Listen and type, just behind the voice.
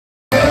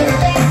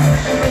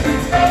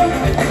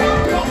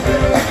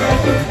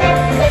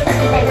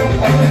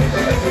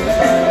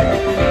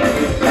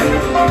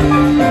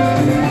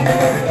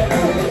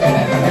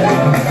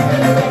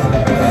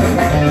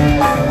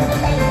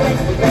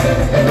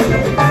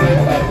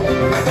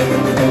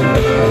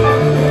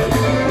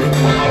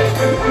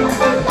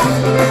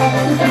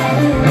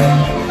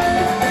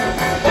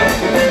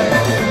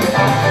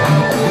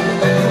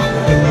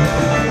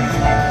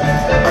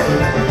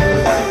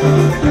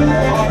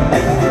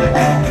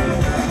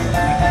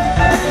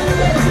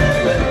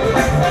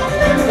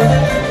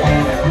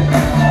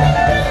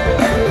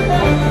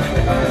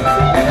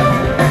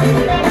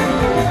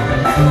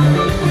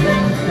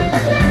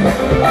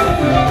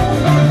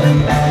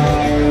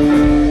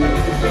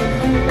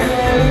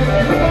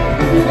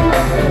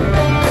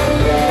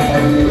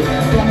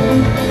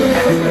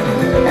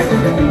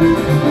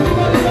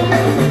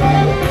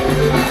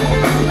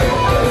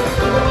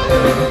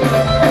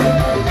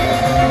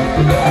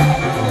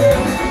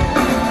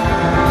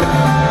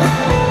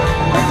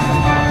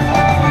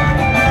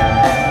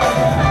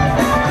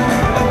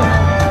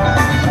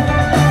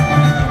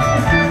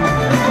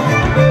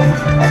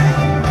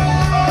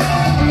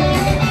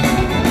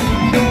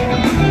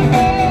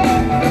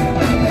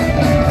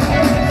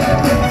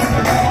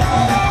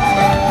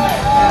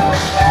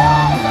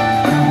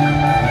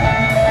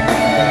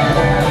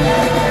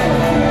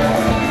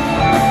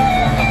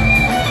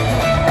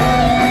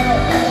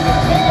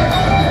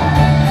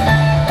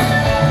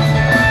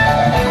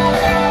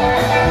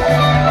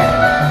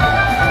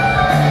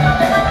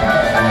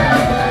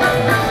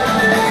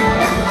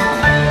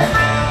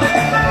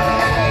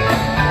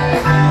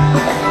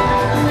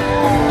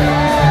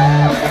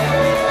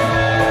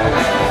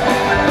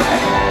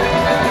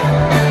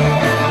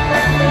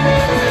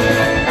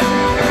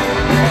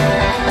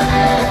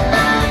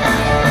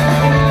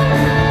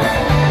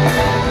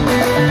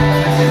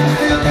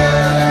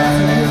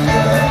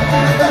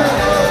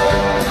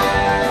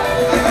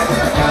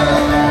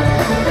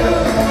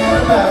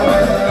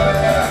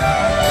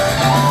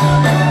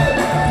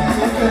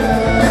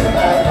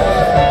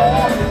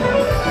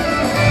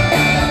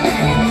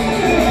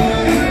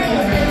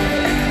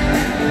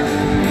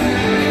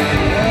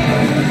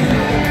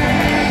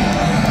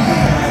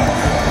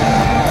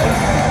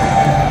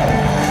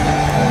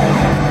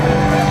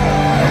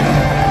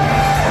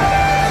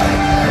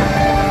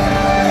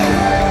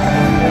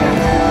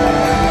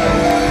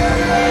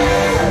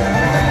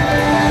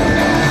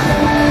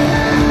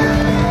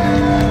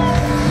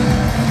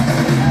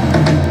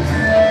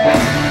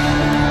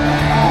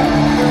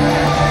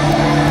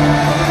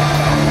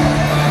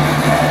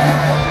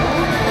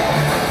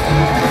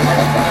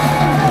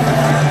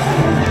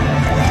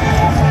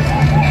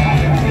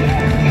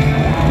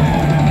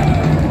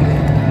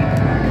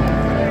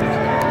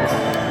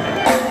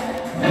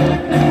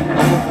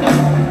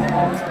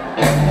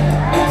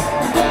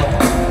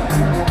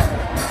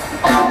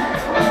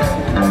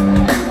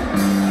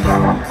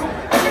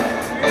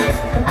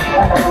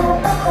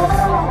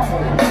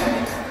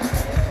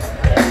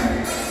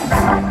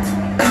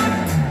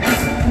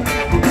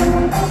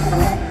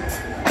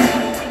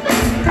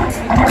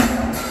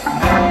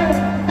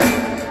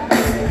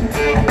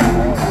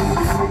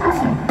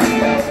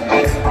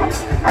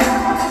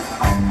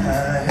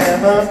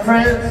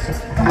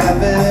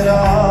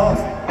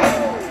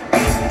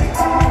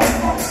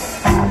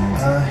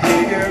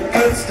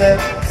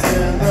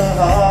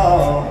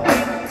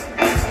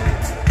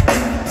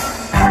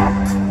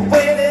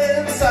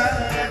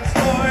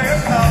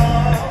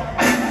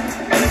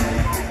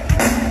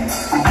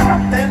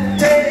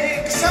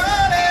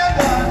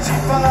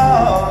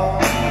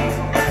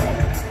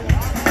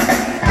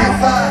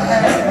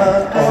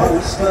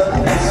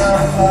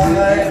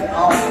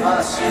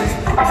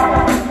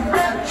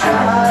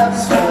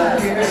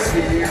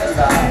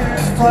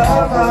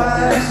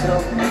flowers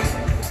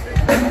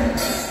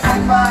in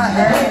my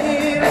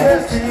hand,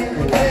 resting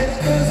place,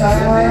 'cause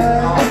I'm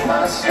on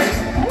my street.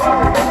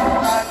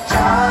 My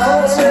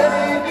child said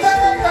he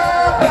died,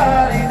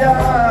 nobody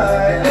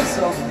died.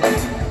 So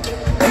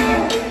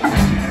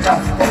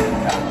just think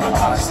that my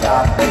heart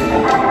stopped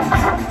beating.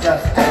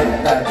 Just think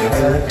that you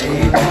heard me.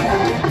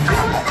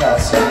 I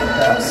just think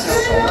that's so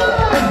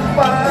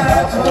fine.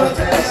 Towards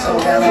it, so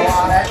never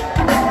want it.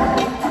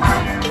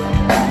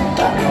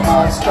 That my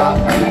heart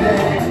stopped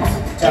beating.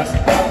 Just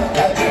think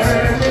that you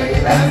heard me.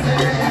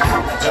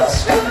 Just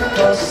think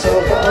it so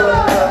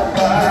good.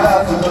 My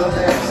heart was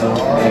it so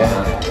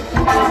hard.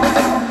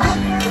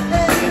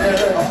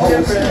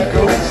 Different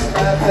ghosts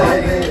that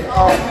lay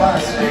on my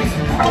street.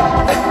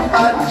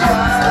 I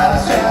tried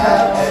to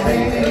help me.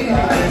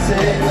 They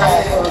say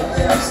all of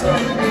them so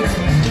neat.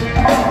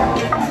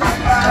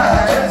 I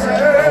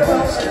deserve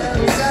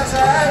emotions as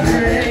I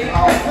dream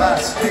on my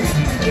street.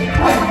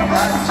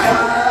 I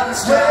tried to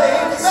sway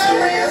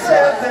memories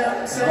of them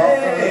say.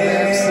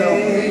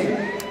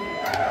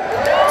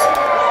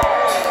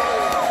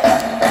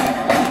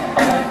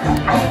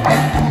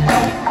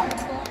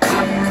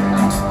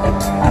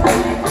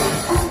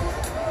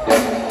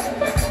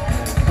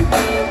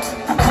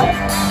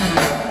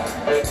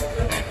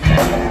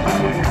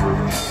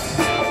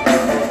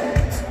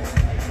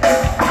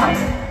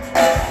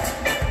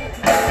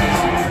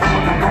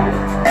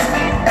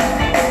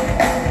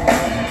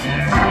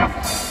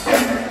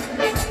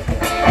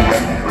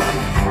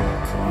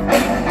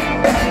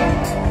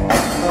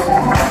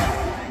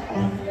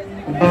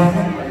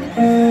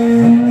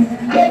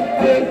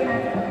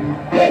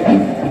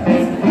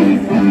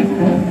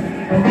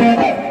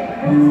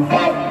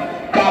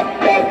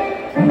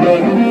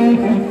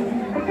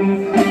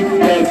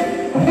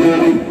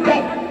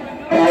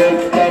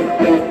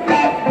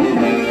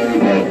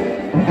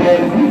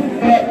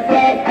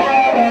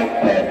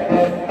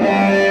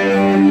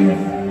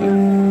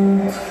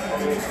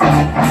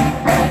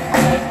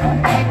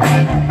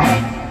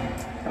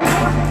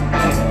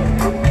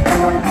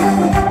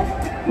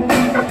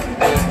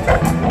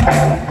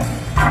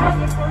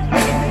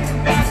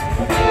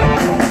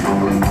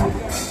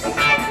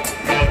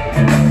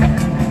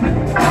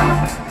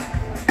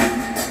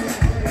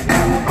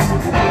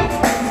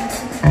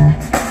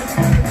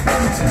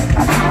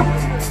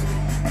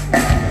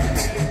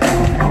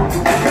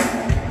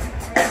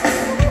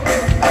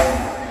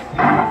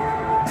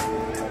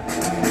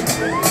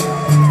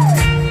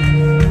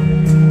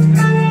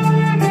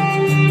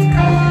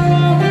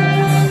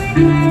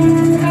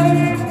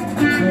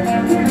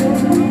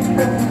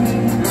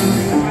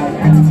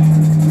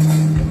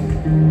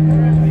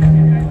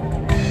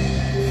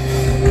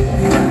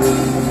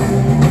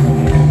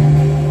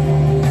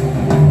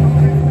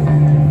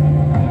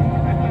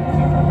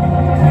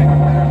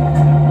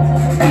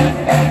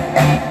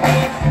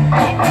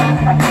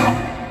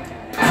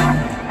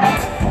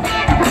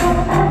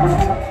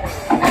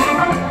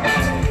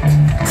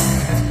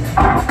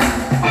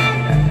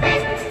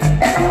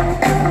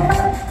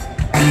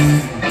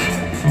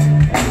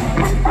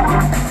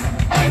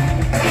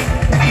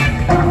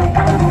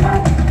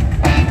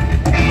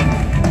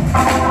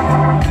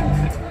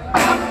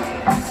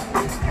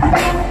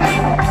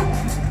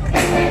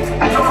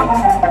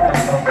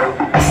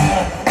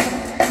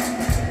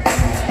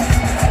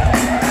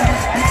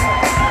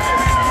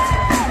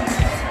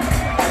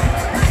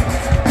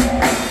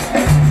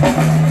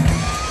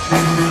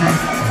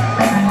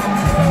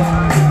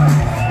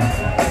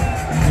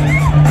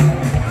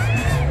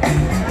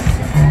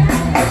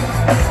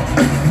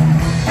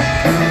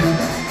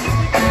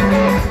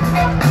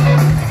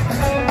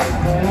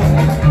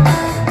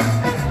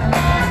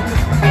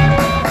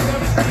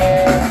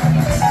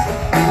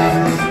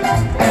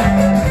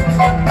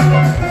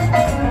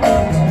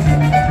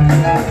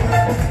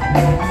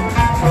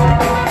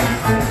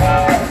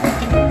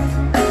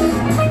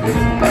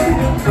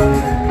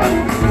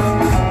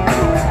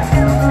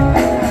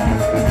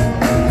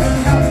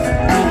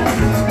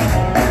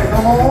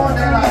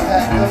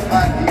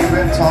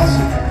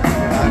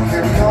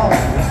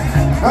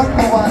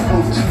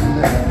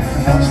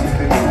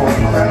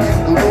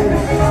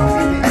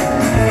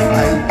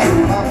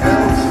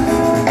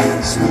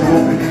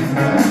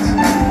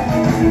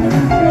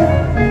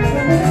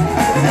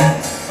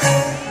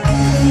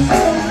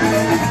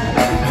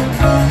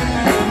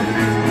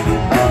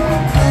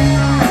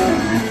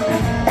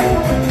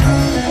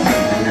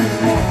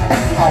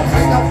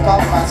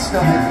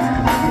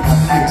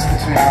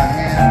 Between my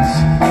hands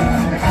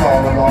and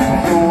crawl along the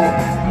floor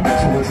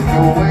towards the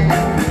doorway.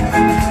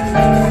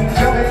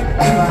 Jumping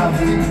to my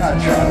feet, I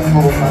try to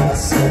pull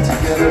myself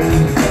together,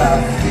 but I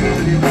feel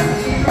it in my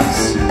knees.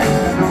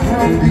 The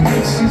room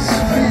begins to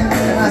spin,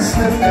 and I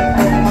slip it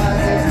from my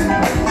hands.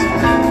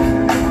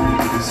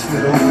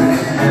 Split open in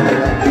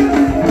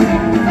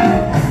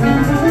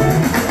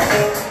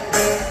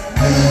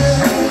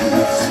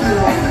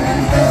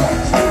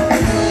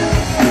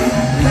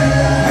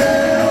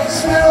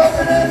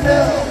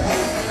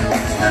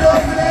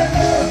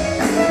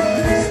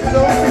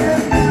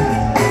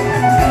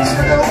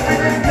Split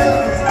open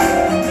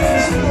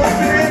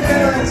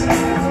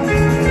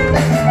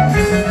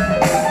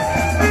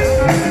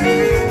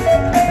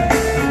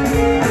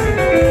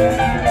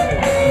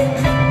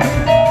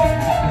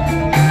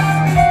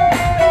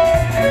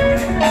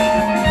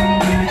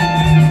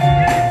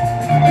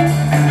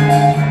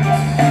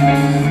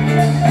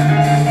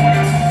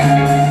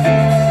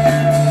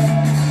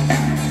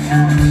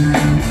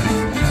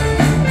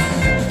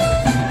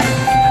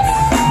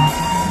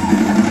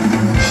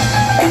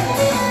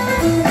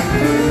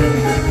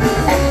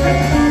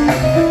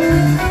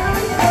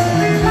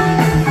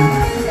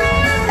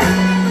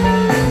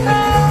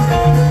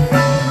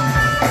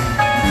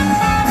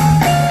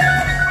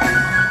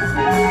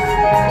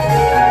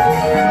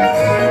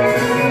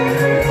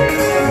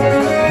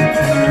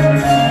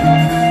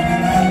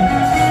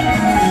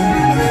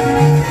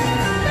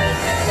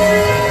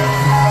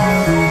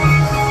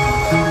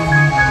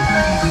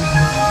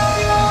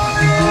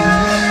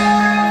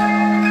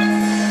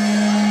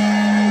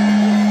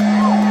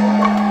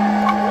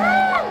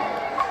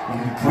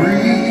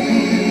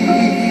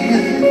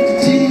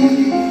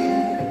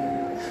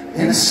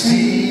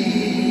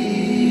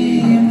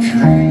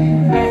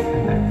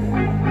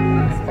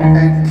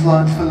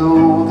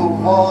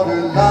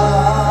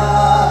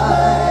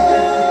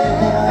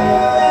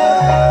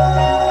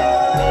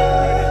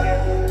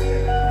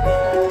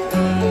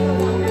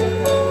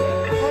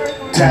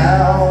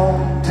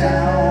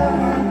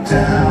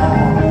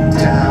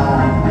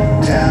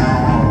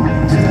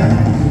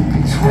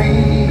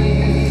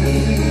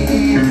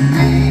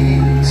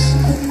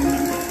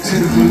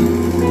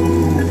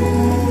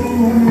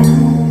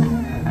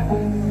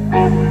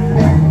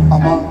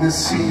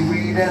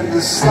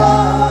the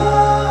stars.